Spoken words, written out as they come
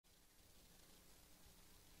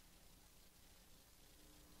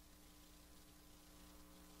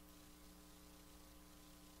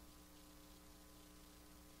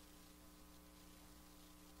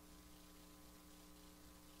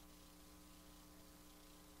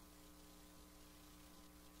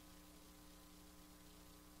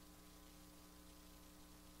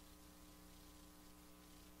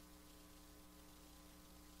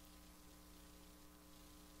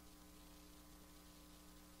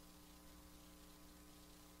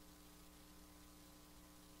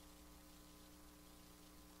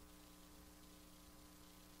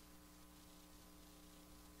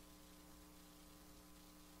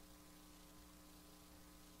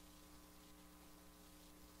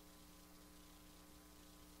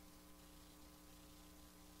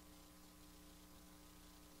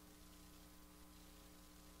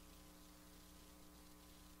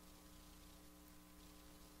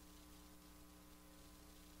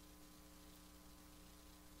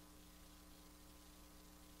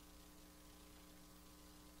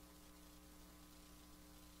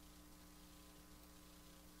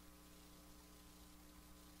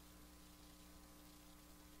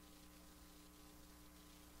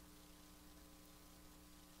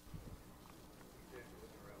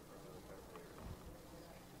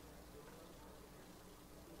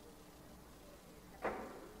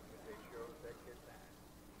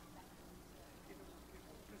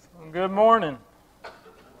Well, good morning. Let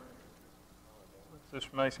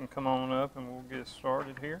Sister Mason come on up and we'll get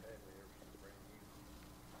started here.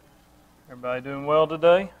 Everybody doing well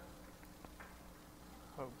today?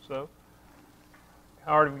 Hope so.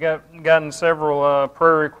 Already gotten several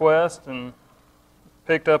prayer requests and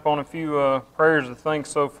picked up on a few prayers of thanks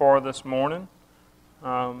so far this morning.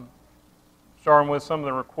 Starting with some of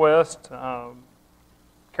the requests.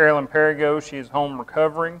 Carolyn Perigo, she is home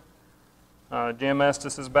recovering. Jim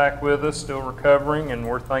Estes is back with us, still recovering, and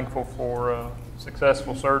we're thankful for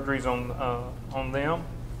successful surgeries on them.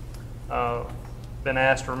 Been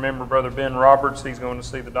asked to remember Brother Ben Roberts. He's going to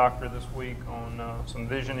see the doctor this week on some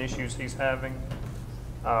vision issues he's having.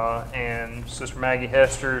 And Sister Maggie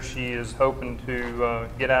Hester, she is hoping to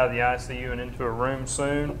get out of the ICU and into a room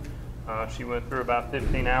soon. She went through about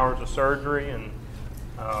 15 hours of surgery, and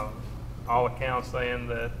all accounts saying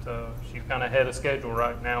that she's kind of ahead of schedule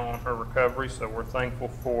right now on her recovery, so we're thankful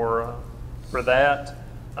for that.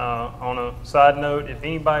 On a side note, if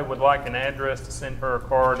anybody would like an address to send her a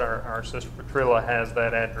card, our Sister Petrilla has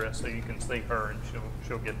that address, so you can see her and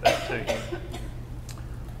she'll get that to you.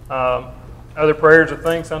 Other prayers of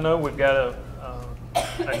thanks, I know we've got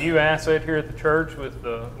a new asset here at the church with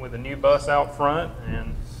a new bus out front,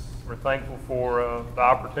 and we're thankful for the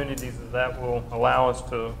opportunities that will allow us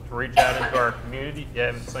to reach out into our community. If you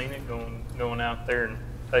haven't seen it, going out there and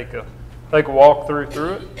take a walk through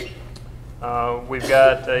it. We've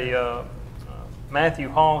got a Matthew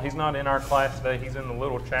Hall. He's not in our class today. He's in the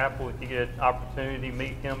little chapel. If you get an opportunity,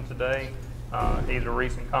 meet him today. He's a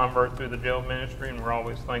recent convert through the jail ministry, and we're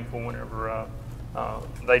always thankful whenever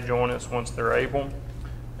they join us once they're able.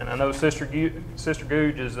 And I know Sister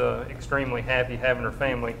Googe is extremely happy having her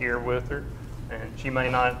family here with her. And she may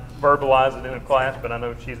not verbalize it in a class, but I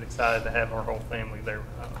know she's excited to have our whole family there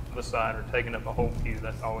beside her, taking up a whole pew.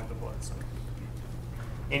 That's always a blessing.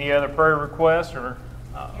 Any other prayer requests? Or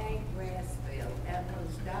Kay Brassfield,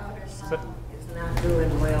 Evelyn's daughter's son, is not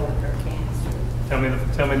doing well with her cancer.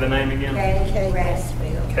 Tell me the name again. Kay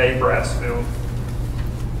Brassfield. Kay Brassfield.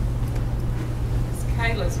 It's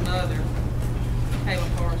Kayla's mother, Kayla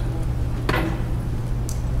Forrest.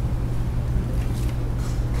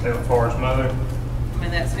 Kayla Forrest's mother. I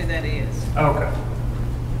mean, that's who that is. Okay.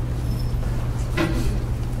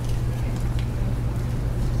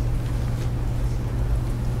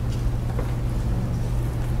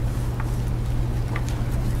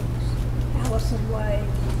 Allison Wade.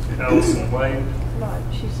 Allison Wade. Right,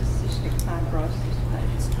 she's a cystic fibrosis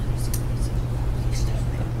patient.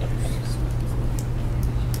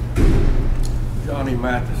 Johnny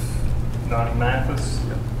Mathis. Donnie Mathis.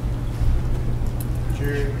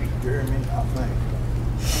 Jeremy, I think.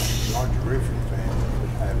 Roger Griffin family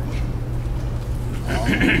was having I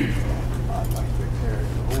think they carried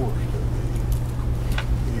the horse to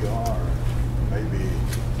the ER maybe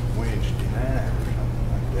Wednesday night or something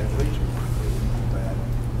like that. At least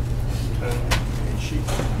that. And she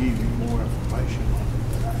could give you more information on it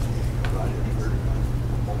than I can, because I just heard about it.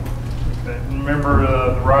 Okay. Remember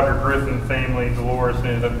the Roger Griffin family, Dolores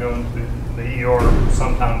ended up going to the ER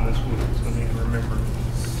sometime this week, so I need to remember them.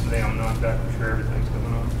 I'm not exactly sure everything's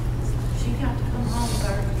going on. She got to come home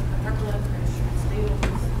Thursday, but her blood pressure still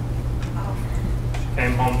was off. She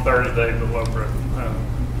came home Thursday, but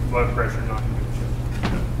blood pressure not in good shape.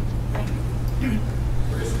 Thank you.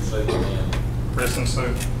 Chris and Sue again. Chris and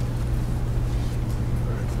Sue.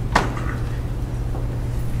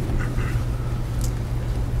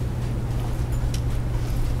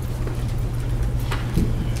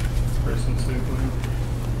 Chris and Sue.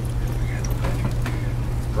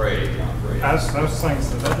 Brady, John Brady. I was thinking,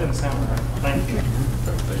 so that didn't sound right. Thank you.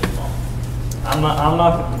 Thank you, Mom. I'm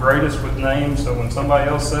not the greatest with names, so when somebody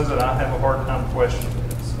else says it, I have a hard time questioning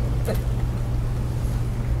it. So.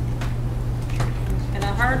 And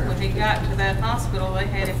I heard when he got to that hospital, they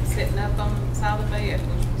had him sitting up on the side of the bed,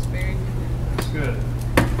 which was very good. That's good.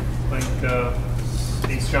 I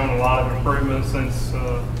think he's shown a lot of improvement since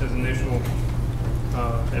his initial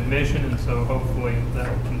admission, and so hopefully that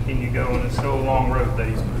will continue going. It's still a long road that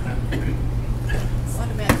he's going to have. What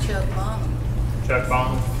about Chuck Bonham? Chuck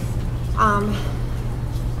Bonham?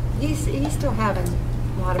 He's still having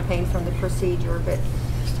a lot of pain from the procedure, but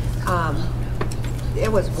it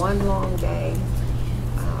was one long day.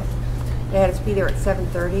 They had us be there at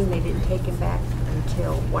 7:30, and they didn't take him back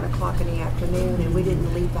until 1 o'clock in the afternoon, and we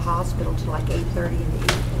didn't leave the hospital till like 8:30 in the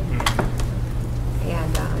evening. Mm-hmm.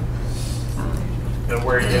 And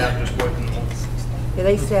Where you at, just waiting on.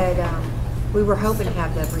 they said we were hoping to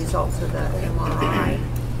have the results of the MRI,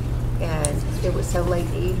 and it was so late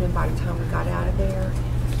in the evening by the time we got out of there,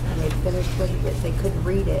 and they'd finished with it, they couldn't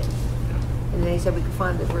read it. And then he said we could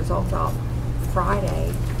find the results out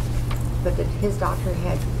Friday, but that his doctor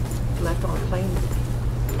had left on a plane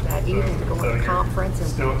that evening to go So to a you're conference.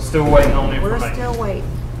 And Still waiting on we're information. still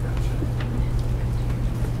waiting.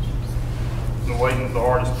 The waiting's the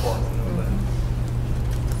hardest part, I know that.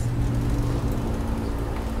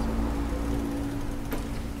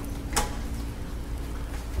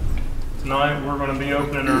 Tonight, we're going to be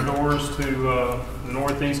opening our doors to the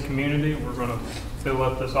Northeast community. We're going to fill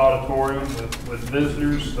up this auditorium with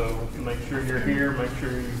visitors, so make sure you're here, make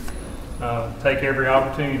sure you take every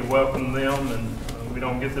opportunity to welcome them, and we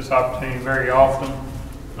don't get this opportunity very often.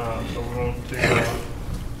 So we want to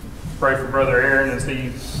pray for Brother Aaron as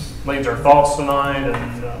he leads our thoughts tonight,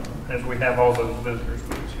 and as we have all those visitors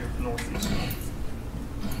with us here at the Northeast tonight.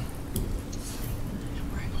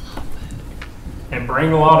 And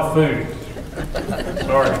bring a lot of food.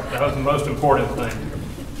 Sorry, that was the most important thing.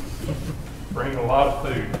 Bring a lot of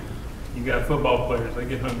food. You got football players, they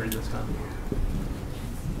get hungry this time.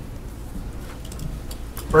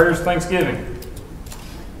 Prayers, Thanksgiving.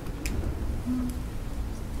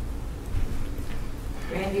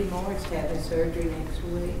 Randy Moore's having surgery next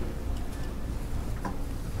week.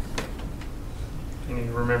 You need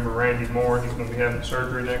to remember Randy Moore. He's going to be having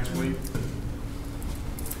surgery next week.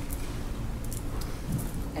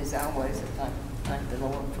 As always, I thank the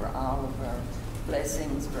Lord for all of our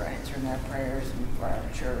blessings, for answering our prayers, and for our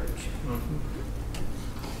church.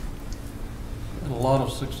 And a lot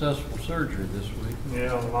of successful surgery this week.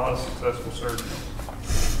 Yeah, a lot of successful surgery.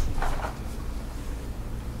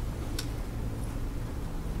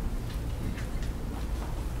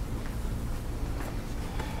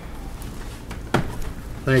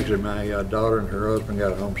 Thanks, that my daughter and her husband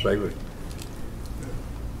got home safely.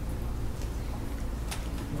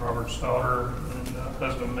 Robert's daughter and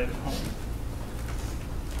husband made it home.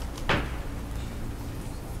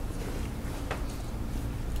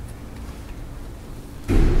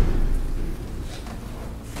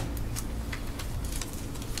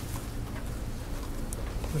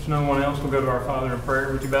 If there's no one else, we'll go to our Father in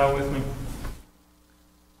prayer. Would you bow with me?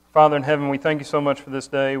 Father in heaven, we thank you so much for this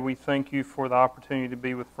day. We thank you for the opportunity to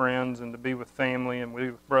be with friends and to be with family and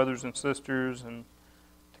with brothers and sisters, and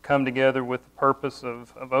to come together with the purpose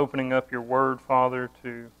of opening up your word, Father,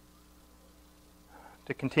 to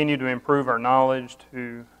continue to improve our knowledge,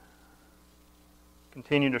 to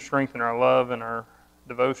continue to strengthen our love and our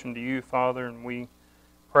devotion to you, Father. And we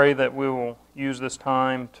pray that we will use this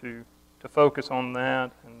time to focus on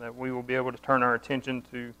that, and that we will be able to turn our attention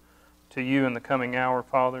to you in the coming hour,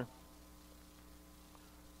 Father.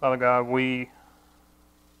 Father God, we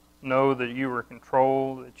know that you are in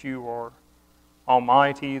control, that you are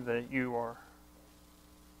almighty, that you are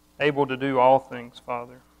able to do all things,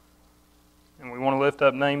 Father. And we want to lift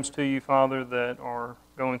up names to you, Father, that are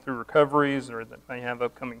going through recoveries or that may have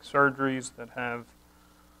upcoming surgeries, that have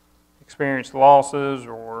experienced losses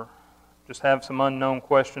or just have some unknown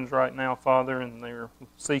questions right now, Father, and they're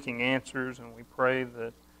seeking answers. And we pray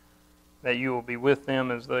that you will be with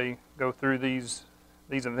them as they go through these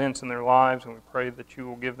events in their lives, and we pray that you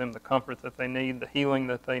will give them the comfort that they need, the healing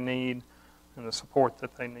that they need, and the support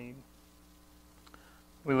that they need.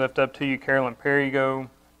 We lift up to you Carolyn Perigo,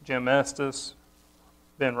 Jim Estes,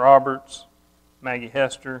 Ben Roberts, Maggie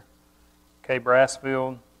Hester, Kay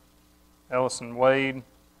Brassfield, Ellison Wade,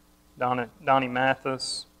 Donnie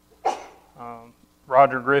Mathis,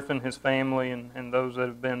 Roger Griffin, his family, and those that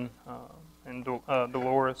have been in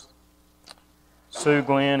Dolores, Sue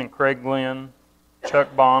Glenn and Craig Glenn,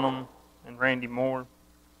 Chuck Bonham, and Randy Moore.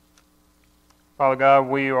 Father God,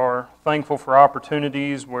 we are thankful for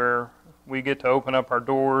opportunities where we get to open up our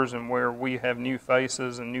doors and where we have new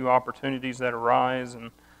faces and new opportunities that arise,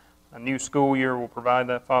 and a new school year will provide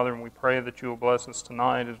that, Father, and we pray that you will bless us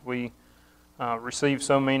tonight as we receive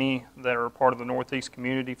so many that are a part of the Northeast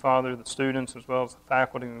community, Father, the students as well as the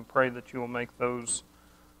faculty, and we pray that you will make those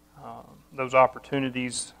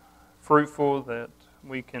opportunities fruitful, that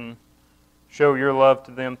we can show your love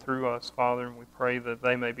to them through us, Father, and we pray that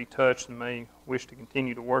they may be touched and may wish to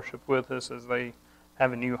continue to worship with us as they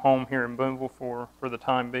have a new home here in Boonville for the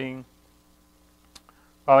time being.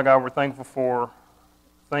 Father God, we're thankful for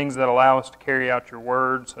things that allow us to carry out your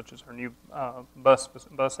word, such as our new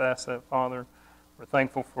bus asset, Father. We're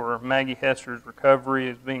thankful for Maggie Hester's recovery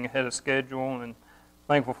as being ahead of schedule, and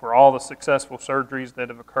thankful for all the successful surgeries that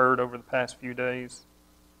have occurred over the past few days.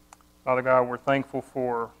 Father God, we're thankful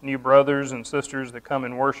for new brothers and sisters that come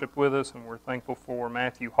and worship with us, and we're thankful for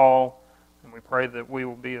Matthew Hall, and we pray that we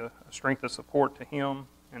will be a strength of support to him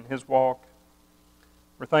in his walk.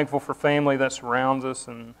 We're thankful for family that surrounds us,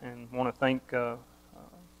 and want to thank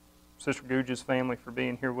Sister Gouge's family for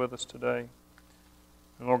being here with us today.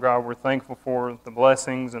 And Lord God, we're thankful for the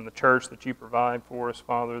blessings and the church that you provide for us,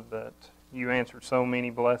 Father, that you answer so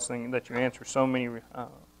many blessings, that you answer so many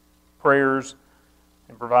prayers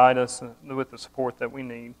and provide us with the support that we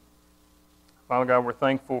need. Father God, we're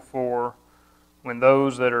thankful for when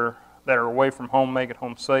those that are away from home make it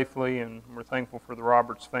home safely, and we're thankful for the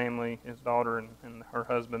Roberts family, his daughter and her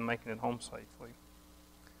husband making it home safely.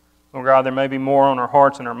 Lord God, there may be more on our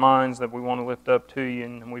hearts and our minds that we want to lift up to you,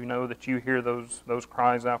 and we know that you hear those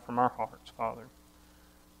cries out from our hearts, Father.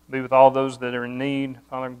 Be with all those that are in need.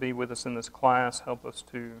 Father, be with us in this class. Help us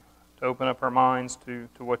to open up our minds to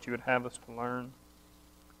what you would have us to learn,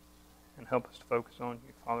 and help us to focus on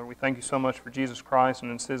you, Father. We thank you so much for Jesus Christ, and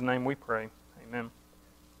in his name we pray. Amen.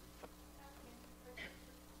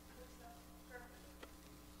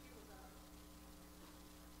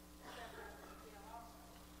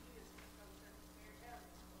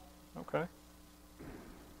 Okay.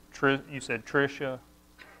 You said Teresa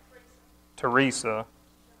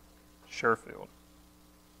Sherfield.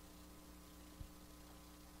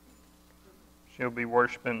 She'll be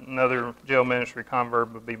worshiping, another jail ministry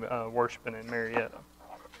convert will be worshiping in Marietta.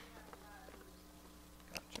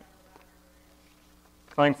 Gotcha.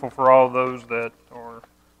 Thankful for all those that are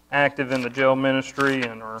active in the jail ministry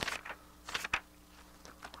and are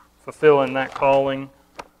fulfilling that calling,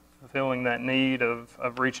 fulfilling that need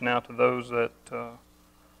of reaching out to those that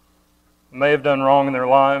may have done wrong in their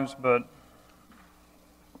lives, but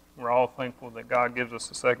we're all thankful that God gives us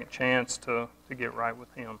a second chance to get right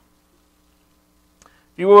with him.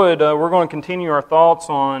 If you would, we're going to continue our thoughts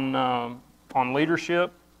on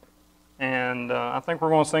leadership, and I think we're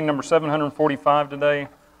going to sing number 745 today,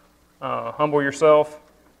 Humble Yourself.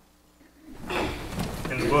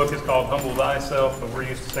 In the book, it's called Humble Thyself, but we're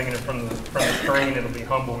used to singing it from the screen. It'll be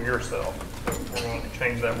Humble Yourself. So we're going to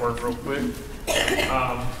change that word real quick.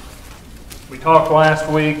 We talked last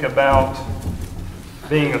week about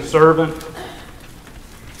being a servant,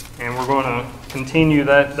 and we're going to continue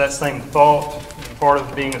that same thought. And part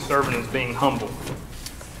of being a servant is being humble.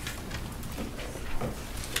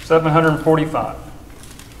 745.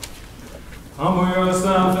 Humble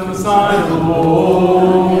yourself in the sight of the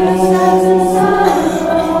Lord.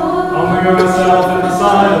 Humble yourself in the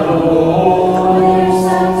sight of the Lord.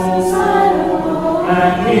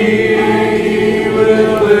 And He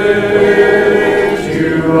will lift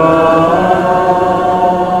you up.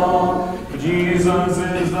 Jesus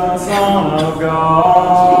is the Son of God.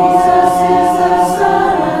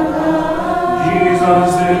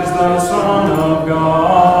 Jesus is the Son of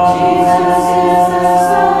God.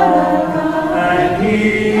 And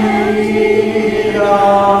He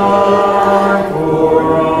died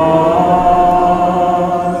for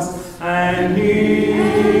us. And He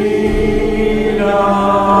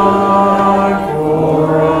died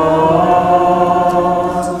for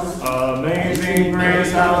us. Amazing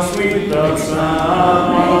grace, how sweet the sound.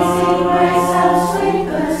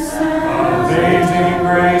 Amazing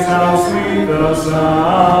grace, how sweet the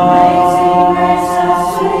sound.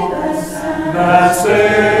 That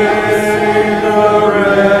saved a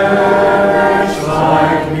wretch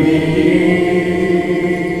like me.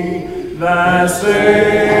 That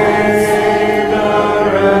saved a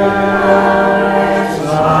wretch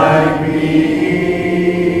like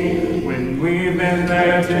me. When we've been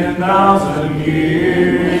there 10,000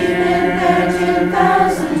 years.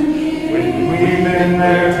 When we've been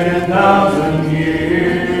there 10,000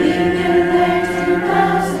 years.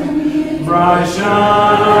 Bright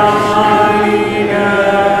shining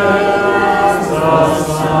as the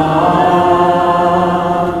sun.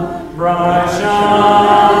 Bright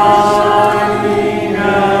shining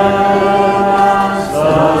as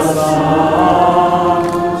the sun.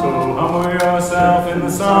 So humble yourself in the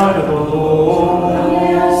sight of the Lord. Humble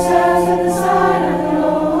yourself in the sight of the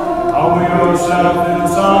Lord. Humble yourself in the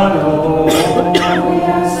sight of the Lord. Humble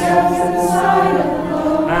yourself in the sight of the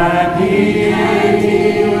Lord. And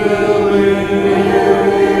He will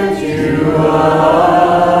lift you up.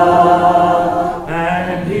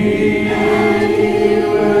 And He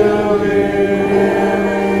will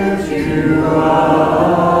lift you up.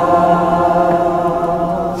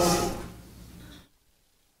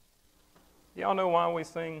 Y'all know why we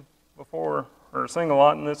sing before, or sing a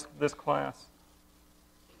lot in this class?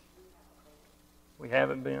 We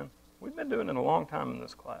haven't been. We've been doing it a long time in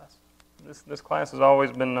this class. This class has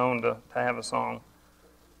always been known to have a song.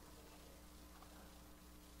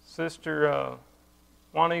 Sister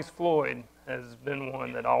Juanice Floyd has been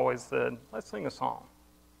one that always said, let's sing a song.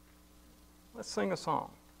 Let's sing a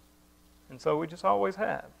song. And so we just always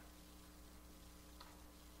have.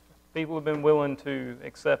 People have been willing to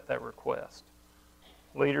accept that request.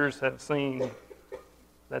 Leaders have seen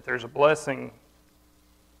that there's a blessing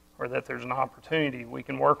or that there's an opportunity. We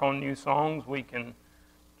can work on new songs. We can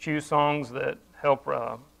choose songs that help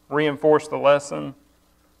reinforce the lesson.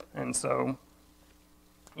 And so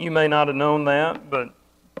you may not have known that, but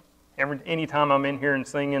anytime I'm in here and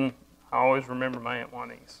singing, I always remember my Aunt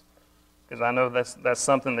Juanice, because I know that's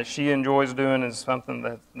something that she enjoys doing, is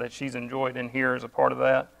something that she's enjoyed in here as a part of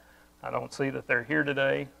that. I don't see that they're here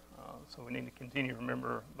today, so we need to continue to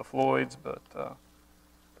remember the Floyds, but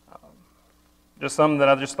just something that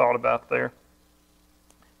I just thought about there.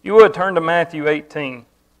 You would turn to Matthew 18.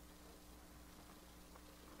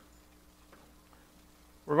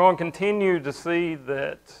 We're going to continue to see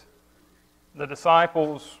that the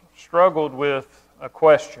disciples struggled with a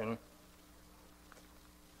question.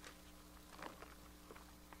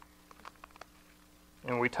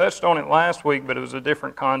 And we touched on it last week, but it was a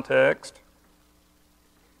different context.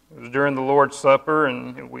 It was during the Lord's Supper,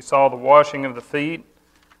 and we saw the washing of the feet,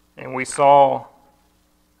 and we saw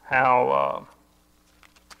how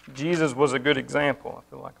Jesus was a good example. I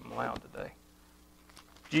feel like I'm loud today.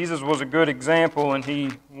 Jesus was a good example, and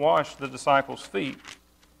he washed the disciples' feet.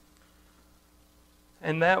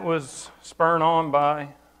 And that was spurred on by,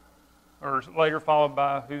 or later followed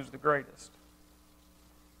by, who's the greatest?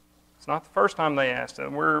 It's not the first time they asked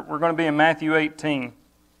it. We're going to be in Matthew 18.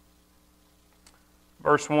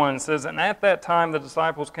 Verse 1 says, "And at that time the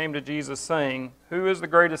disciples came to Jesus, saying, 'Who is the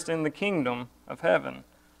greatest in the kingdom of heaven?'"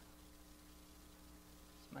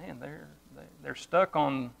 Man, they're stuck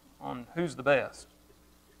on who's the best.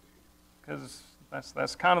 Because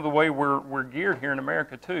that's kind of the way we're geared here in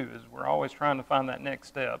America too, is we're always trying to find that next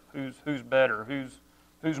step. Who's better?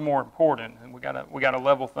 Who's more important? And we gotta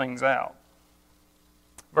level things out.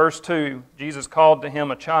 Verse 2, Jesus called to him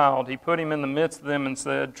a child. He put him in the midst of them and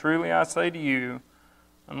said, "Truly I say to you,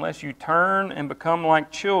 unless you turn and become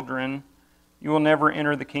like children, you will never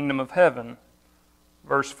enter the kingdom of heaven."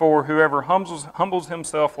 Verse 4, "Whoever humbles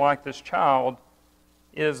himself like this child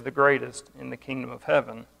is the greatest in the kingdom of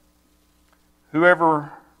heaven.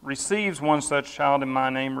 Whoever receives one such child in my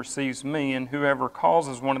name receives me, and whoever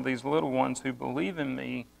causes one of these little ones who believe in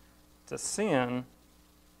me to sin,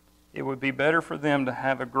 it would be better for them to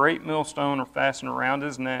have a great millstone or fastened around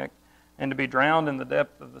his neck and to be drowned in the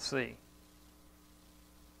depth of the sea."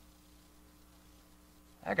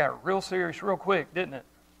 That got real serious real quick, didn't it?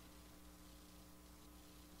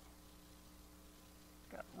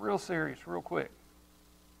 Got real serious real quick.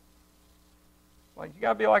 Like, you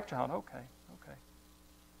got to be like a child. Okay.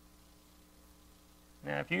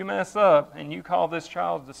 Now, if you mess up and you call this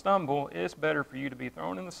child to stumble, it's better for you to be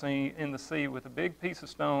thrown in the sea with a big piece of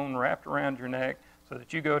stone wrapped around your neck so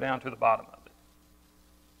that you go down to the bottom of it.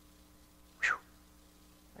 Whew.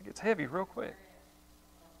 That gets heavy real quick.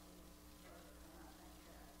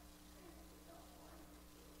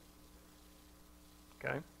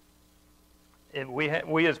 Okay. And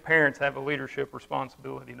we as parents have a leadership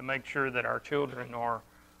responsibility to make sure that our children are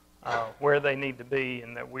where they need to be,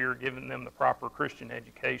 and that we're giving them the proper Christian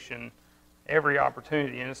education every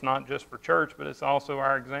opportunity. And it's not just for church, but it's also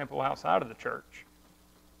our example outside of the church.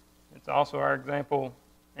 It's also our example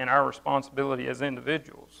and our responsibility as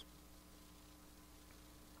individuals.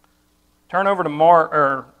 Turn over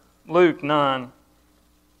to Luke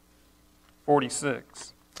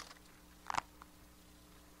 9:46.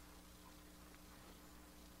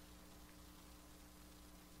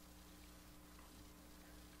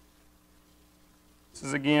 This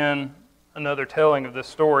is again another telling of this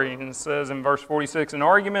story, and it says in verse 46, "An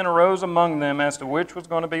argument arose among them as to which was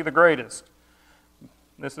going to be the greatest."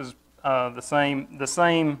 This is the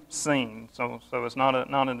same scene, so it's not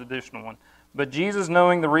an additional one. "But Jesus,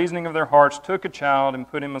 knowing the reasoning of their hearts, took a child and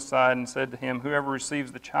put him aside and said to him, 'Whoever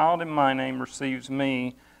receives the child in my name receives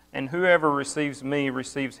me, and whoever receives me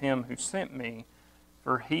receives him who sent me.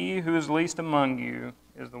 For he who is least among you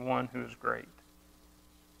is the one who is great.'"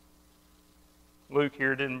 Luke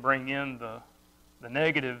here didn't bring in the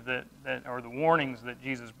negative that or the warnings that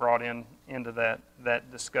Jesus brought into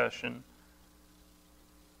that discussion.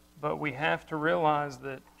 But we have to realize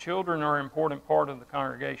that children are an important part of the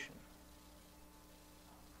congregation.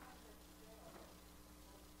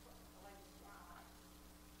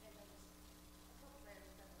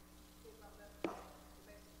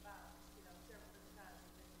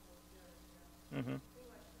 Mm-hmm.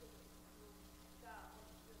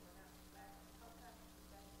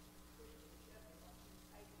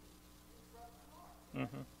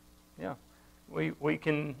 Mm-hmm. Yeah, we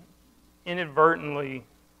can inadvertently,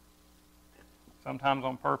 sometimes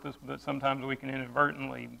on purpose, but sometimes we can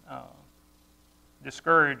inadvertently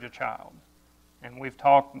discourage a child. And we've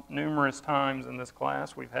talked numerous times in this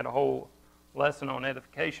class. We've had a whole lesson on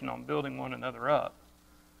edification, on building one another up.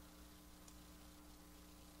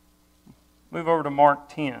 Move over to Mark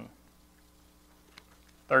 10,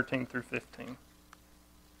 13 through 15.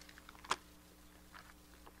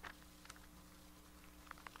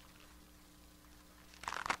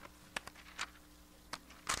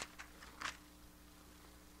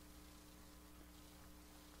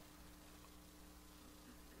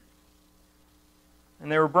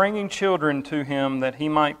 And they were bringing children to him that he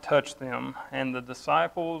might touch them, and the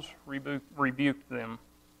disciples rebuked them.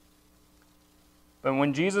 But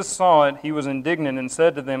when Jesus saw it, he was indignant and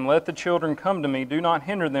said to them, "Let the children come to me, do not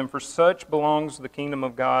hinder them, for such belongs the kingdom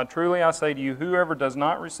of God. Truly I say to you, whoever does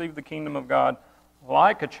not receive the kingdom of God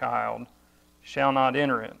like a child shall not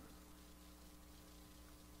enter it."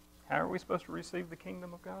 How are we supposed to receive the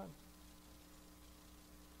kingdom of God?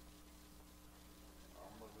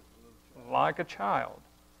 Like a child.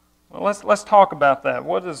 Well, let's talk about that.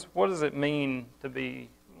 What does it mean to be?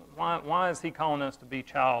 Why is he calling us to be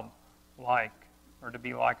childlike, or to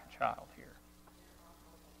be like a child here?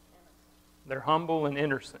 They're humble and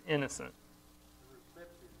innocent.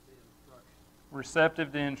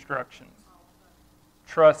 Receptive to instructions.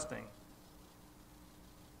 Trusting.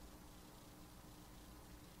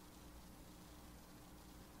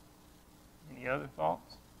 Any other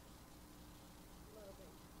thoughts?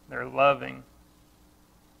 They're loving.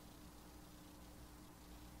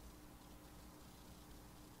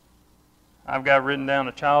 I've got written down,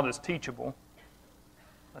 a child is teachable.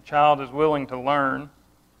 A child is willing to learn.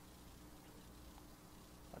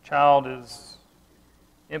 A child is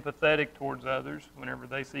empathetic towards others. Whenever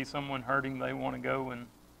they see someone hurting, they want to go and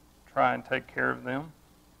try and take care of them.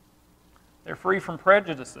 They're free from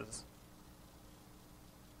prejudices.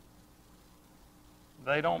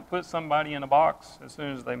 They don't put somebody in a box as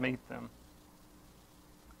soon as they meet them.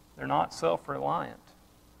 They're not self-reliant.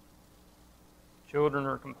 Children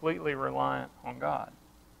are completely reliant on God,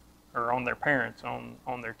 or on their parents,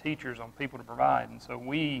 on their teachers, on people to provide. And so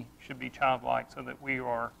we should be childlike so that we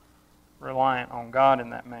are reliant on God in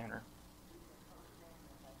that manner.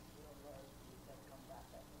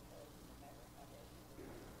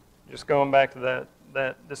 Just going back to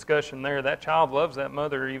that discussion there, that child loves that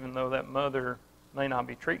mother even though that mother may not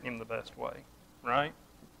be treating him the best way, right?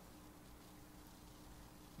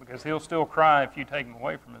 Because he'll still cry if you take him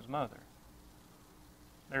away from his mother.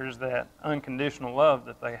 There's that unconditional love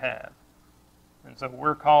that they have. And so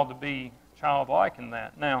we're called to be childlike in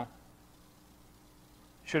that. Now,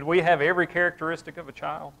 should we have every characteristic of a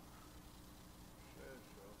child?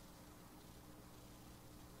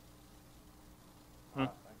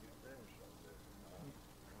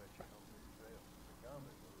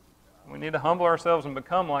 We need to humble ourselves and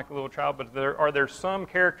become like a little child, but are there some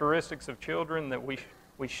characteristics of children that we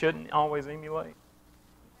shouldn't always emulate?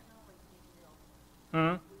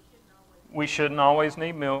 We shouldn't always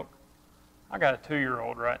need milk. I got a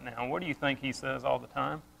 2-year-old right now. What do you think he says all the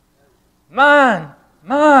time? Mine,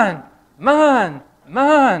 mine, mine,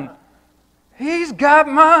 mine. He's got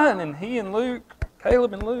mine. And he and Luke,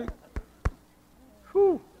 Caleb and Luke.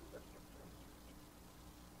 Whew.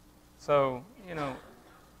 So,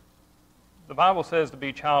 the Bible says to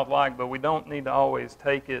be childlike, but we don't need to always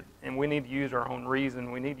take it, and we need to use our own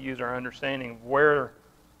reason. We need to use our understanding of where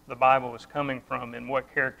the Bible is coming from and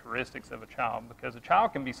what characteristics of a child, because a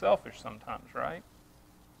child can be selfish sometimes, right?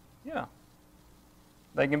 Yeah.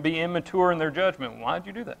 They can be immature in their judgment. Why'd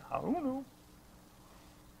you do that? I don't know.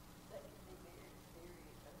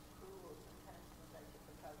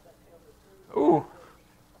 Ooh.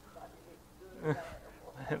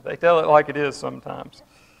 They tell it like it is sometimes.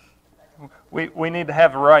 We need to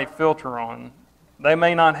have the right filter on. They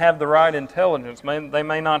may not have the right intelligence. They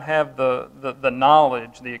may not have the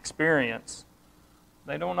knowledge, the experience.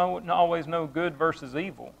 They don't always know good versus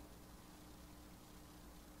evil.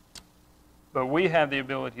 But we have the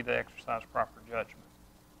ability to exercise proper judgment.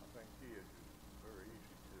 I think kids is very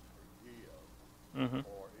easy to forgive.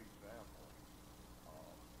 For example,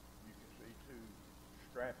 you can see two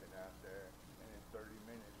strapping out there, and in 30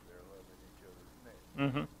 minutes they're loving each other's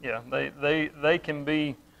neck. Yeah, they can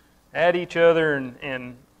be at each other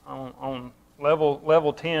and on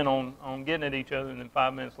level 10 on getting at each other, and then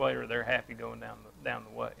 5 minutes later they're happy going down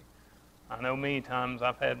the way. I know many times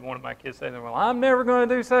I've had one of my kids say, "Well, I'm never going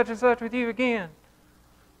to do such and such with you again."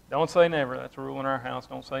 Don't say never. That's a rule in our house.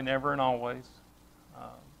 Don't say never and always,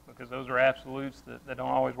 because those are absolutes that don't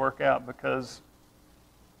always work out, because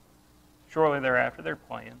shortly thereafter they're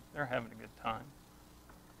playing. They're having a good time.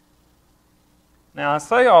 Now, I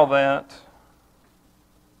say all that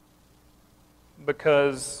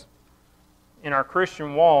because in our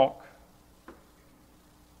Christian walk,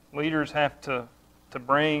 leaders have to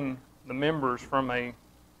bring the members from a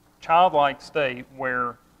childlike state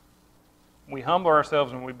where we humble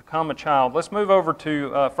ourselves and we become a child. Let's move over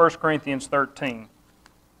to 1 Corinthians 13.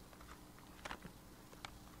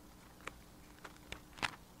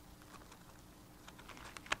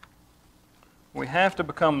 We have to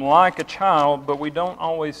become like a child, but we don't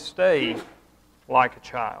always stay like a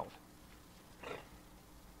child.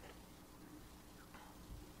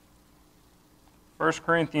 1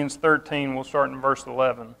 Corinthians 13, we'll start in verse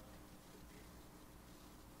 11.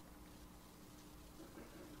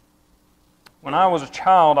 When I was a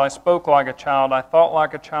child, I spoke like a child, I thought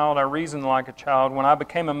like a child, I reasoned like a child. When I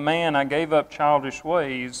became a man, I gave up childish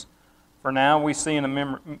ways. For now we see in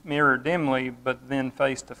a mirror dimly, but then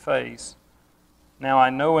face to face. Now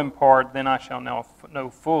I know in part, then I shall now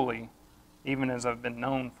know fully, even as I've been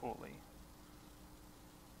known fully.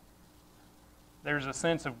 There's a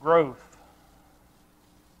sense of growth.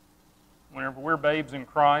 Whenever we're babes in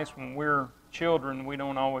Christ, when we're children, we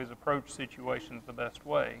don't always approach situations the best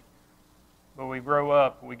way. But we grow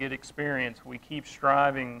up, we get experience, we keep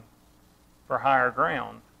striving for higher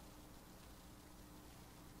ground.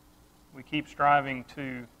 We keep striving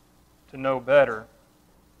to know better.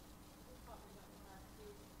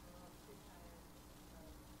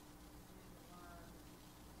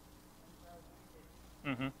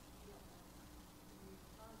 Mm-hmm.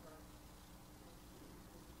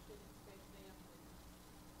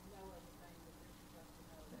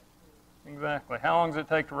 Exactly. How long does it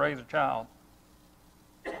take to raise a child?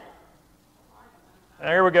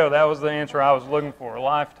 There we go. That was the answer I was looking for. A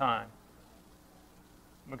lifetime.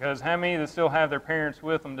 Because how many that still have their parents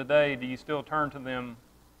with them today, do you still turn to them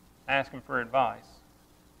asking for advice?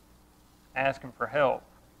 Asking for help?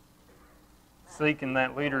 Seeking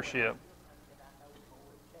that leadership?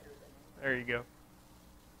 There you go.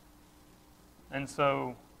 And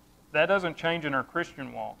so that doesn't change in our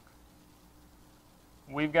Christian walk.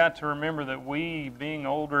 We've got to remember that we, being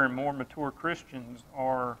older and more mature Christians,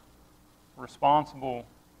 are responsible.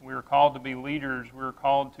 We're called to be leaders. We're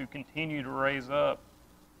called to continue to raise up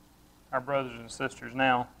our brothers and sisters.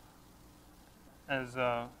 Now, as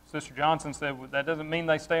Sister Johnson said, that doesn't mean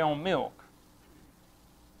they stay on milk.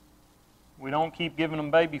 We don't keep giving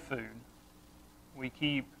them baby food. We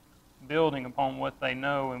keep building upon what they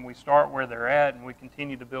know, and we start where they're at, and we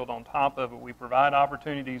continue to build on top of it. We provide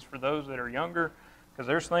opportunities for those that are younger, because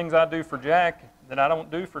there's things I do for Jack that I don't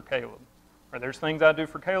do for Caleb. Or there's things I do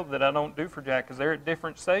for Caleb that I don't do for Jack, because they're at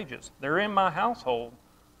different stages. They're in my household,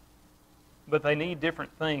 but they need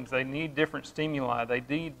different things. They need different stimuli. They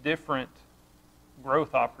need different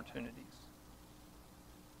growth opportunities,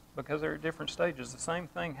 because they're at different stages. The same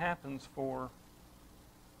thing happens for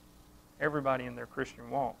everybody in their Christian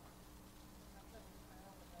walk.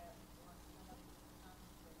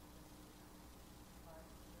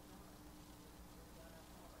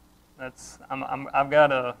 I've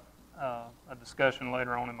got a discussion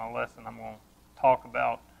later on in my lesson. I'm going to talk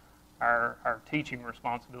about our teaching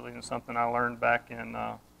responsibility, and something I learned back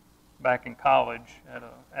in college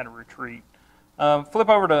at a retreat. Flip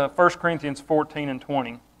over to 1 Corinthians 14 and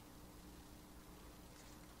 20.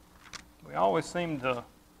 We always seem to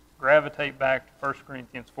gravitate back to 1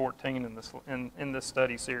 Corinthians 14 in this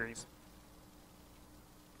study series.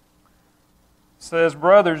 It says,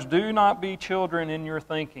 "Brothers, do not be children in your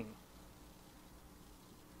thinking.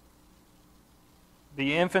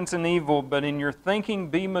 Be infants in evil, but in your thinking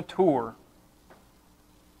be mature."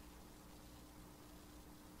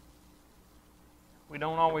 We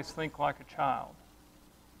don't always think like a child.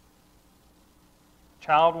 A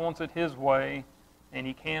child wants it his way, and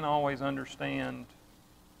he can't always understand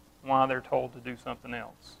why they're told to do something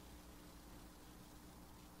else,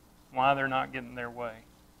 why they're not getting their way.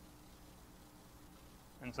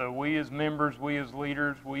 And so we as members, we as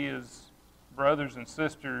leaders, we as brothers and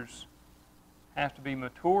sisters have to be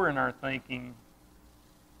mature in our thinking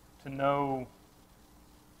to know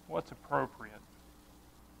what's appropriate.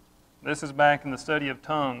 This is back in the study of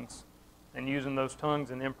tongues and using those tongues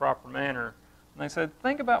in improper manner. And they said,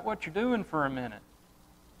 think about what you're doing for a minute.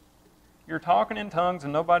 You're talking in tongues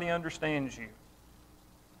and nobody understands you.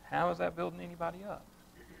 How is that building anybody up?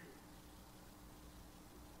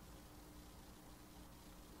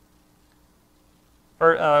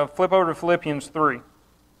 Flip over to Philippians 3.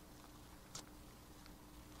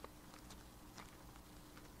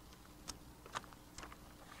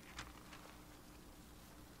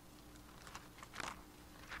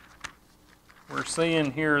 We're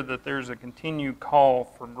seeing here that there's a continued call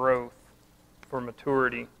for growth, for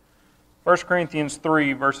maturity. 1 Corinthians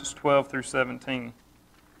 3, verses 12 through 17.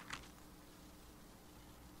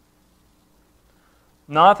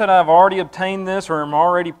 Not that I've already obtained this or am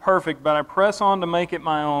already perfect, but I press on to make it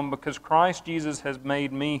my own, because Christ Jesus has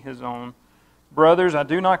made me his own. Brothers, I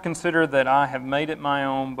do not consider that I have made it my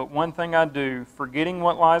own, but one thing I do, forgetting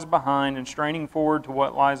what lies behind and straining forward to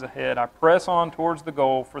what lies ahead, I press on towards the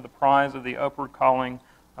goal for the prize of the upward calling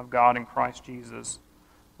of God in Christ Jesus.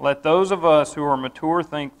 Let those of us who are mature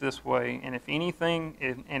think this way, and if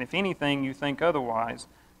anything you think otherwise,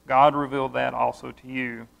 God revealed that also to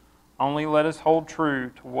you. Only let us hold true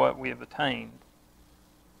to what we have attained.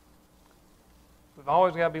 We've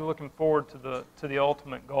always got to be looking forward to the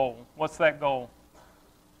ultimate goal. What's that goal?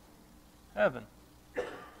 Heaven.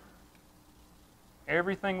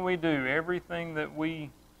 Everything we do, everything that we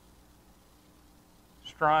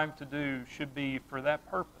strive to do should be for that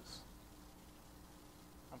purpose.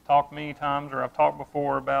 I've talked many times, or I've talked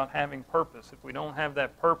before, about having purpose. If we don't have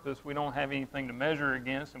that purpose, we don't have anything to measure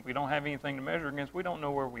against. If we don't have anything to measure against, we don't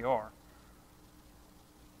know where we are.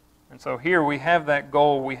 And so here we have that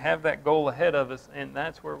goal. We have that goal ahead of us, and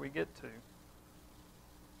that's where we get to.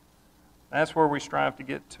 That's where we strive to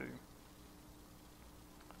get to.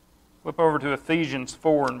 Flip over to Ephesians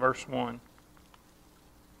 4 and verse 1.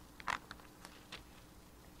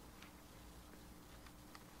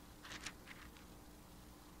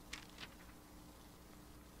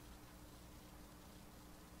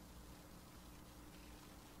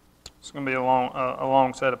 It's going to be a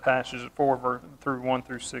long set of passages, 1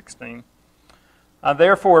 through 16. I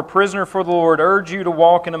therefore, a prisoner for the Lord, urge you to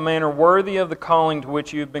walk in a manner worthy of the calling to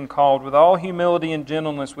which you have been called, with all humility and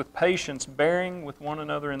gentleness, with patience, bearing with one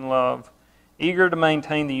another in love, eager to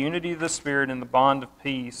maintain the unity of the Spirit in the bond of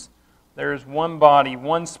peace. There is one body,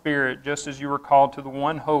 one Spirit, just as you were called to the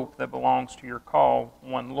one hope that belongs to your call,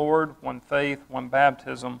 one Lord, one faith, one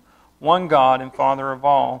baptism, one God and Father of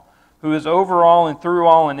all, who is over all and through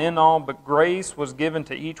all and in all, but grace was given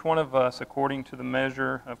to each one of us according to the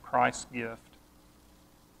measure of Christ's gift.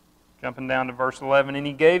 Jumping down to verse 11, and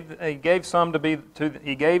he gave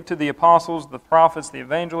to the apostles, the prophets, the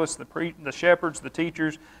evangelists, the shepherds, the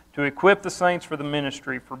teachers, to equip the saints for the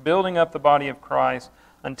ministry, for building up the body of Christ,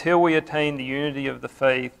 until we attain the unity of the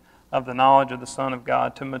faith, of the knowledge of the Son of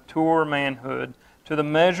God, to mature manhood, to the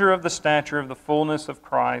measure of the stature of the fullness of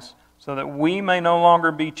Christ, so that we may no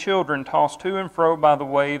longer be children, tossed to and fro by the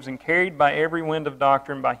waves, and carried by every wind of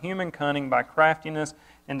doctrine, by human cunning, by craftiness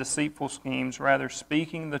and deceitful schemes. Rather,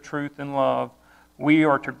 speaking the truth in love, we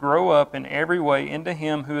are to grow up in every way into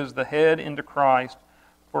Him who is the head, into Christ,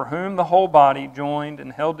 for whom the whole body, joined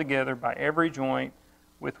and held together by every joint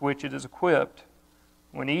with which it is equipped,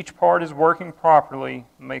 when each part is working properly,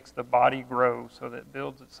 makes the body grow so that it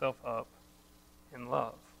builds itself up in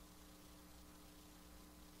love.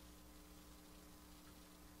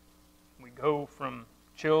 We go from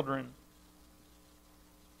children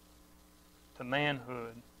to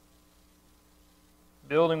manhood,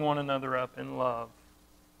 building one another up in love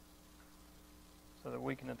so that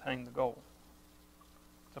we can attain the goal.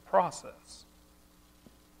 It's a process.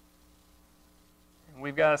 And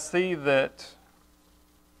we've got to see that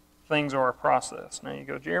things are a process. Now you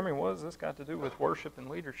go, Jeremy, what has this got to do with worship and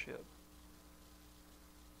leadership?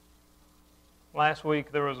 Last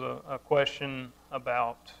week there was a question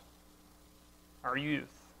about our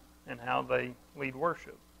youth and how they lead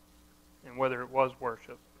worship and whether it was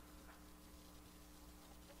worship.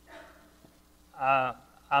 I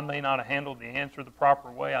may not have handled the answer the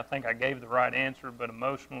proper way. I think I gave the right answer, but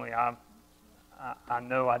emotionally I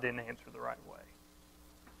know I didn't answer the right way.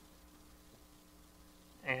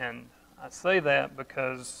 And I say that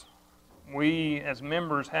because we as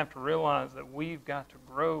members have to realize that we've got to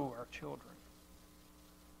grow our children.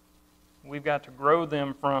 We've got to grow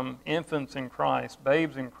them from infants in Christ,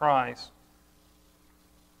 babes in Christ.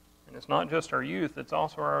 And it's not just our youth, it's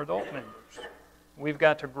also our adult members. We've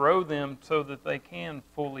got to grow them so that they can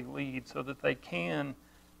fully lead, so that they can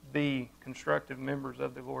be constructive members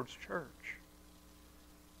of the Lord's church.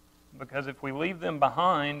 Because if we leave them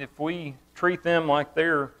behind, if we treat them like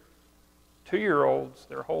they're 2-year-olds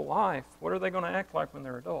their whole life, what are they going to act like when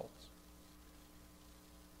they're adults?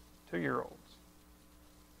 2-year-olds.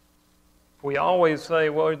 If we always say,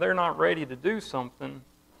 well, they're not ready to do something,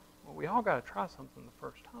 well, we all got to try something the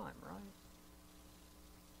first time, right?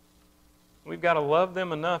 We've got to love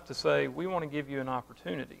them enough to say, we want to give you an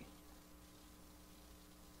opportunity.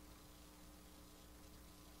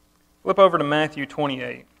 Flip over to Matthew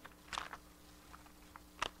 28.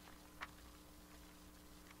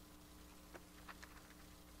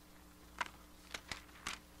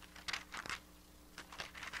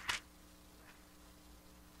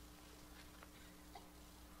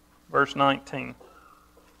 Verse 19.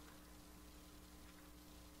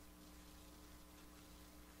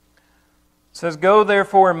 says, "Go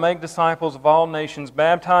therefore and make disciples of all nations,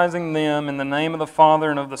 baptizing them in the name of the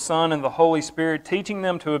Father and of the Son and of the Holy Spirit, teaching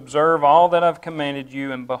them to observe all that I've commanded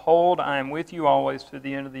you, and behold, I am with you always to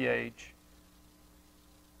the end of the age."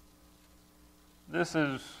 This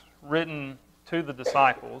is written to the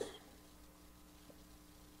disciples.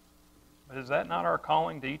 But is that not our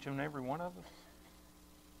calling to each and every one of us?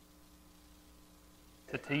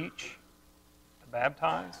 To teach, to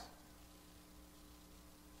baptize?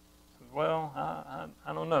 Well,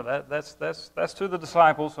 I don't know. That's to the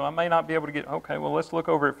disciples, so I may not be able to get... Okay, well, let's look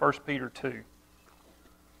over at 1 Peter 2.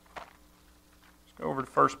 Let's go over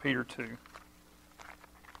to 1 Peter 2.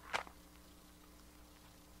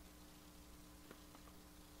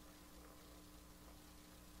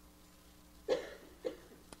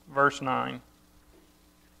 Verse 9.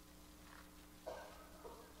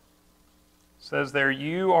 Says there,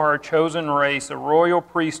 "You are a chosen race, a royal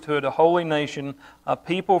priesthood, a holy nation, a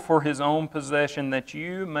people for His own possession, that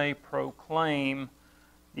you may proclaim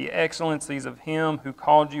the excellencies of Him who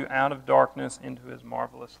called you out of darkness into His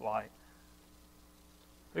marvelous light."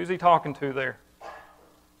 Who's He talking to there?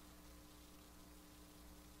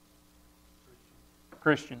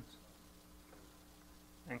 Christians.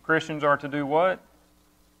 And Christians are to do what?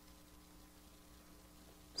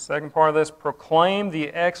 Second part of this, proclaim the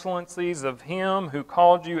excellencies of Him who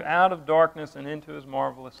called you out of darkness and into His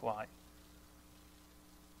marvelous light.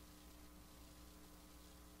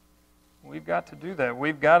 We've got to do that.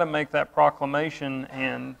 We've got to make that proclamation,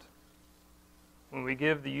 and when we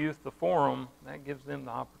give the youth the forum, that gives them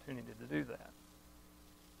the opportunity to do that.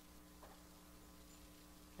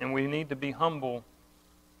 And we need to be humble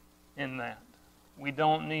in that. We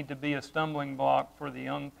don't need to be a stumbling block for the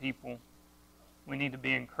young people. We need to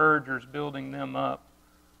be encouragers, building them up.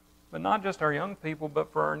 But not just our young people,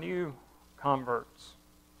 but for our new converts.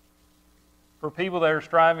 For people that are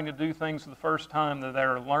striving to do things for the first time, that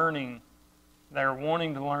are learning, that are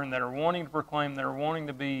wanting to learn, that are wanting to proclaim, that are wanting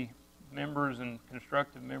to be members and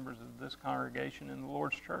constructive members of this congregation in the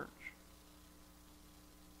Lord's church.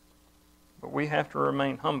 But we have to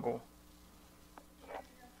remain humble.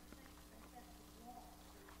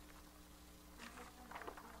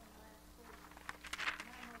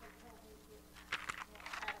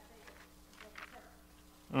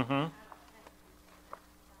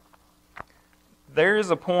 There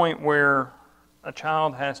is a point where a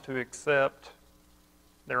child has to accept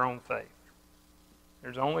their own faith.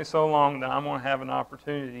 There's only so long that I'm going to have an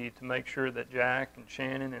opportunity to make sure that Jack and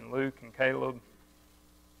Shannon and Luke and Caleb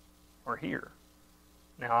are here.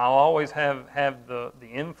 Now, I'll always have the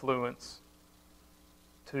influence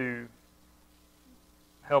to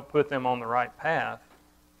help put them on the right path,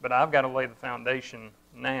 but I've got to lay the foundation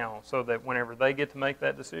now so that whenever they get to make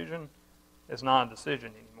that decision, it's not a decision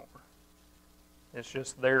anymore. It's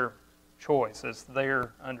just their choice. It's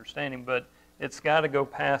their understanding. But it's got to go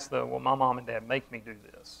past the, well, my mom and dad make me do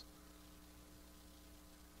this.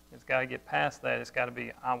 It's got to get past that. It's got to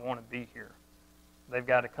be, I want to be here. They've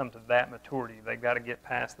got to come to that maturity. They've got to get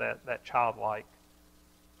past that childlike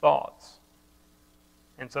thoughts.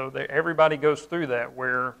 And so everybody goes through that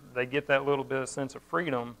where they get that little bit of sense of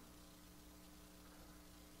freedom,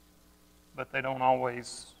 but they don't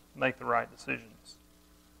always make the right decisions.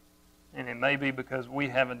 And it may be because we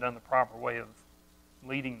haven't done the proper way of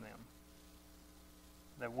leading them,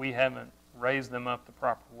 that we haven't raised them up the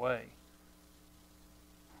proper way.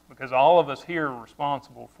 Because all of us here are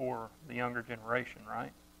responsible for the younger generation,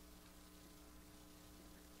 right?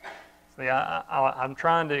 See, I'm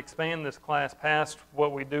trying to expand this class past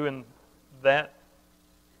what we do in that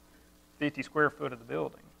 50 square foot of the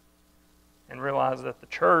building and realize that the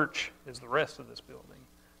church is the rest of this building,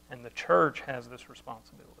 and the church has this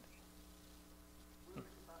responsibility.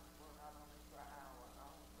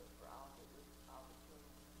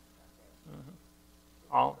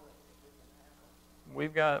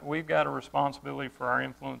 We've got a responsibility for our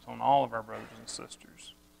influence on all of our brothers and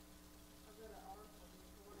sisters.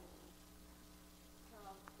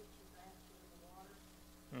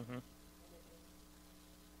 Mm-hmm.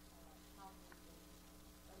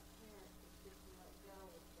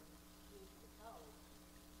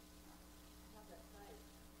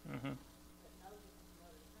 Mm-hmm.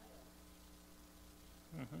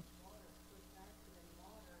 Mm-hmm.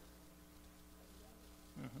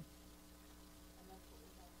 Mm-hmm.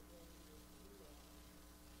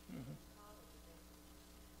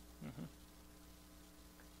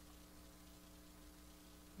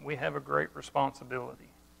 We have a great responsibility.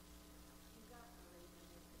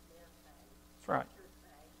 That's right.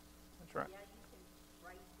 That's right. Yeah, you can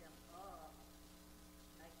raise them up,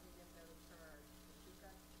 making them better served, but you've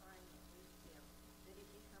got to train and teach them that it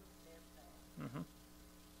becomes their faith.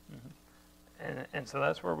 And so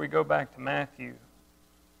that's where we go back to Matthew,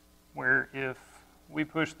 where if we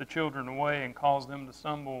push the children away and cause them to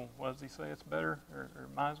stumble, what does he say it's better, or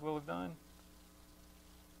might as well have done?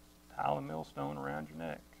 Tie a millstone around your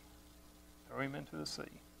neck. Throw him into the sea.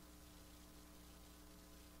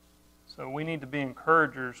 So we need to be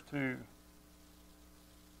encouragers to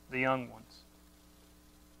the young ones.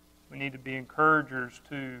 We need to be encouragers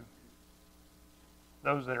to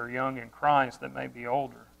those that are young in Christ that may be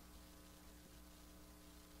older.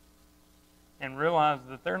 And realize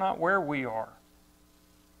that they're not where we are.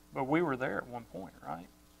 But we were there at one point, right?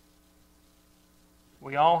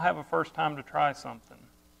 We all have a first time to try something.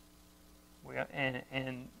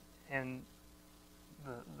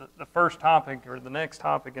 The first topic, or the next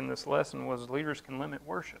topic in this lesson, was leaders can limit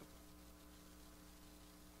worship.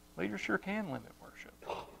 Leaders sure can limit worship.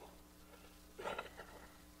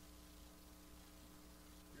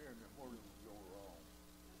 Jeremy, where does it go wrong?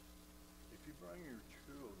 If you bring your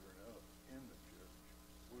children up in the church,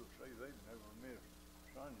 we'll say they've never missed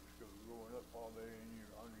Sunday school growing up while they're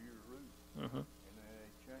under your roof. Mm-hmm. And then they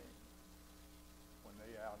change. When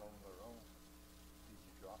they out on their own, did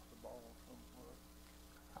you drop the ball somewhere?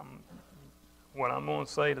 What I'm going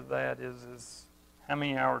to say to that is how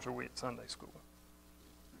many hours are we at Sunday school?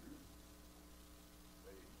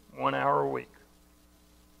 1 hour a week.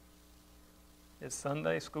 Is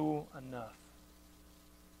Sunday school enough?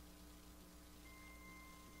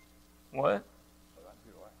 What? But I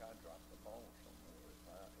feel like I dropped the ball somewhere if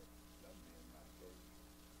I had done me in my case.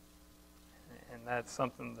 And that's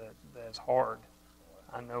something that's hard.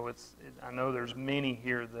 I know I know there's many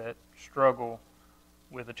here that struggle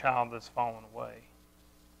with a child that's fallen away.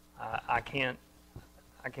 I can't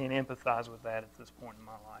empathize with that at this point in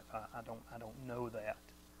my life. I don't know that,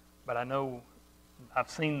 but I know I've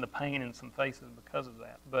seen the pain in some faces because of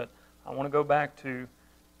that. But I want to go back to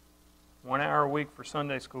 1 hour a week for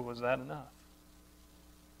Sunday school. Is that enough?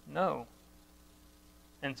 No.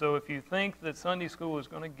 And so if you think that Sunday school is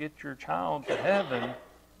going to get your child to heaven,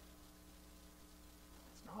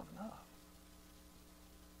 it's not enough.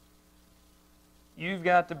 You've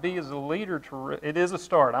got to be, as a leader, it is a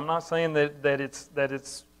start. I'm not saying that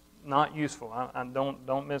it's not useful. I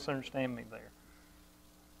don't misunderstand me there.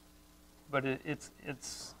 But it's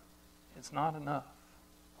not enough.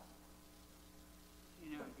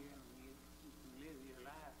 You know, Jeremy, you can live your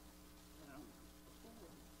life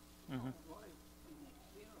before. Mm-hmm. What if you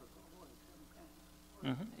still go away some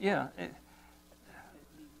kind of Yeah.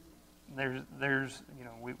 There's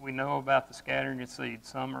we know about the scattering of seeds.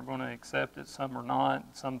 Some are going to accept it, some are not.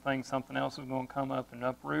 Some think something else is going to come up and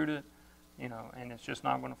uproot it, and it's just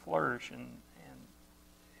not going to flourish. And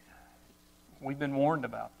we've been warned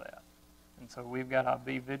about that. And so we've got to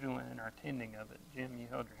be vigilant in our tending of it. Jim, you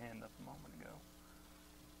held your hand up a moment ago.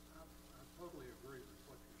 I totally agree with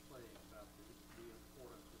what you're saying about the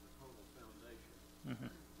importance of the total foundation. Mm-hmm.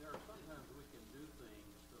 There are sometimes we can do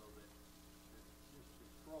things so that just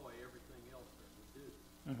destroy everything else that we do.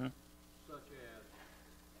 Mm-hmm. Such as,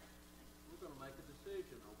 we're going to make a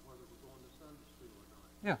decision on whether we're going to Sunday school or not.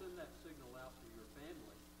 Yeah. Send that signal out to your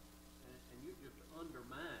family, and you just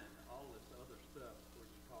undermine all this other stuff where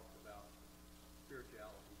you talked about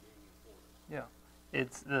spirituality being important. Yeah.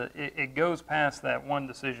 It goes past that one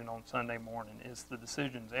decision on Sunday morning. It's the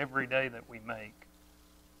decisions every day that we make,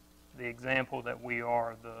 the example that we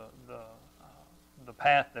are, the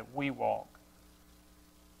path that we walk.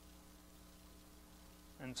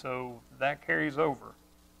 And so that carries over.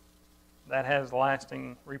 That has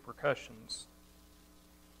lasting repercussions.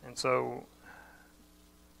 And so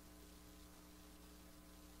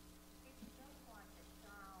It's just like a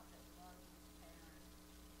child that loves its parents.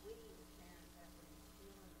 We, the parents, have to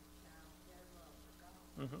instill in the child their love for God.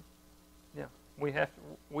 yeah, we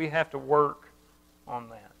have to work on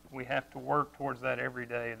that. We have to work towards that every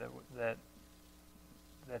day, that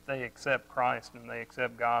they accept Christ and they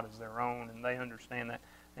accept God as their own, and they understand that,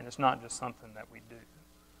 and it's not just something that we do.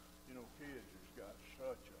 You know, kids has got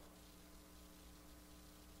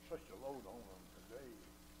such a load on them today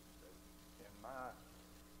that in my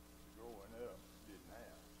growing up didn't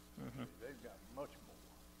have. Mm-hmm. They've got much more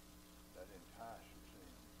that entices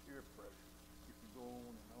them. Peer pressure. You can go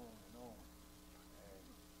on and on and on.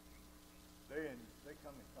 And they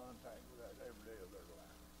come in contact with that every day of their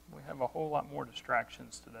life. We have a whole lot more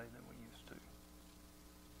distractions today than we used to.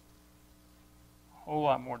 A whole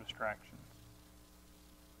lot more distractions.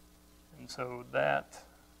 And so that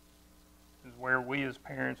is where we as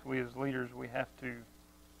parents, we as leaders, we have to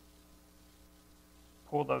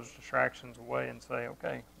pull those distractions away and say,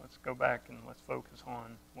 okay, let's go back and let's focus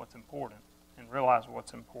on what's important and realize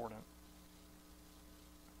what's important.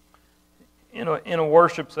 in a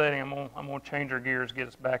worship setting, I'm gonna change our gears, get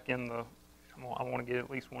us back in the. I want to get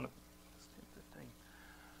at least one of 10, 15.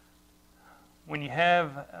 When you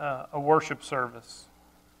have a worship service,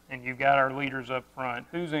 and you've got our leaders up front,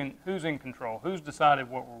 who's in control? Who's decided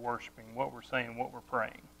what we're worshiping, what we're saying, what we're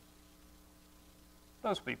praying?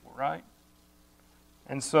 Those people, right?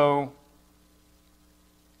 And so,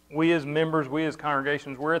 we as members, we as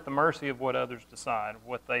congregations, we're at the mercy of what others decide,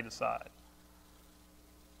 what they decide.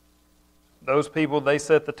 Those people, they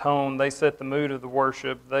set the tone, they set the mood of the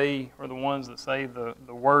worship. They are the ones that say the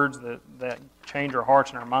words that change our hearts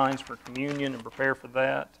and our minds for communion and prepare for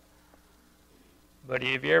that. But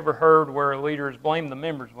have you ever heard where a leader has blamed the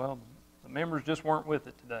members? Well, the members just weren't with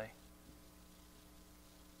it today.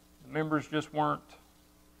 The members just weren't,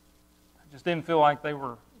 just didn't feel like it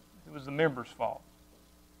was the members' fault.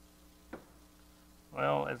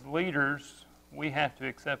 Well, as leaders, we have to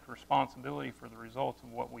accept responsibility for the results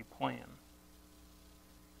of what we plan.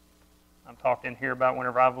 I'm talking here about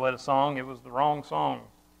whenever I've led a song, it was the wrong song.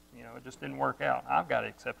 You know, it just didn't work out. I've got to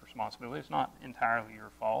accept responsibility. It's not entirely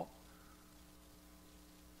your fault.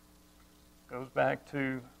 It goes back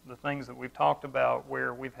to the things that we've talked about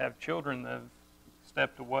where we've had children that have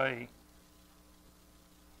stepped away.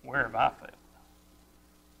 Where have I failed?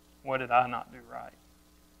 What did I not do right?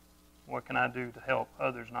 What can I do to help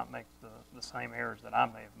others not make the same errors that I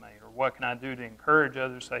may have made? Or what can I do to encourage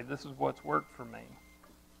others to say, this is what's worked for me?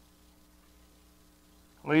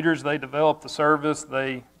 Leaders, they develop the service.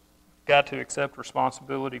 They got to accept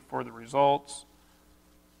responsibility for the results.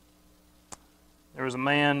 There was a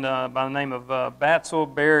man by the name of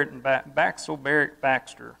Baxel Barrett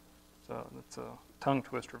Baxter. So that's a tongue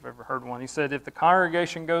twister if I've ever heard one. He said, if the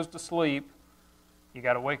congregation goes to sleep, you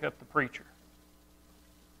got to wake up the preacher.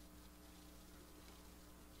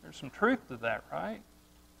 There's some truth to that, right?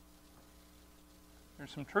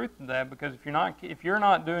 There's some truth to that because if you're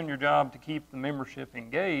not doing your job to keep the membership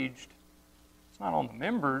engaged, it's not on the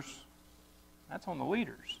members, that's on the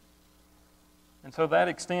leaders. And so that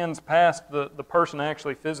extends past the person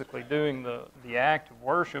actually physically doing the act of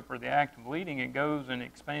worship or the act of leading. It goes and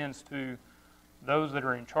expands to those that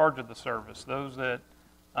are in charge of the service, those that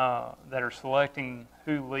are selecting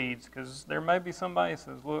who leads, because there may be somebody that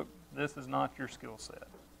says, look, this is not your skill set,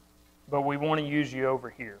 but we want to use you over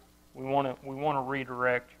here. We want to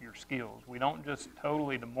redirect your skills. We don't just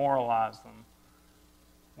totally demoralize them.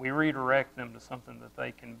 We redirect them to something that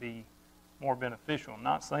they can be more beneficial. I'm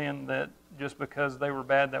not saying that just because they were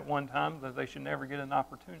bad that one time that they should never get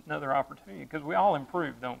another opportunity, because we all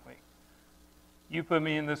improve, don't we? You put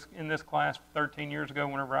me in this class 13 years ago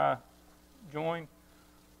whenever I joined.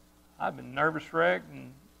 I've been nervous wrecked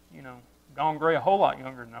and, gone gray a whole lot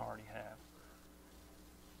younger than I already have.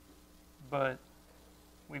 But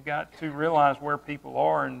we've got to realize where people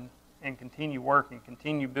are and continue working,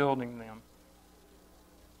 continue building them.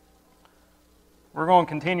 We're going to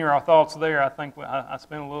continue our thoughts there. I think I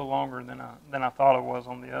spent a little longer than I thought it was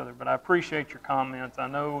on the other, but I appreciate your comments. I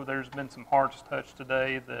know there's been some hearts touched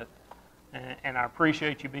today, and I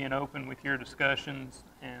appreciate you being open with your discussions,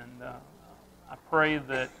 and I pray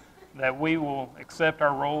that we will accept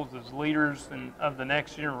our roles as leaders of the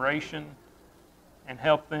next generation and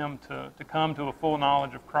help them to come to a full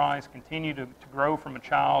knowledge of Christ, continue to grow from a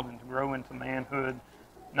child and to grow into manhood,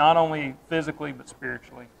 not only physically but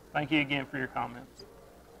spiritually. Thank you again for your comments.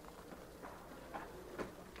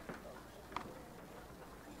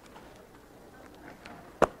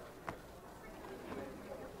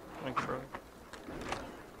 Thanks, brother.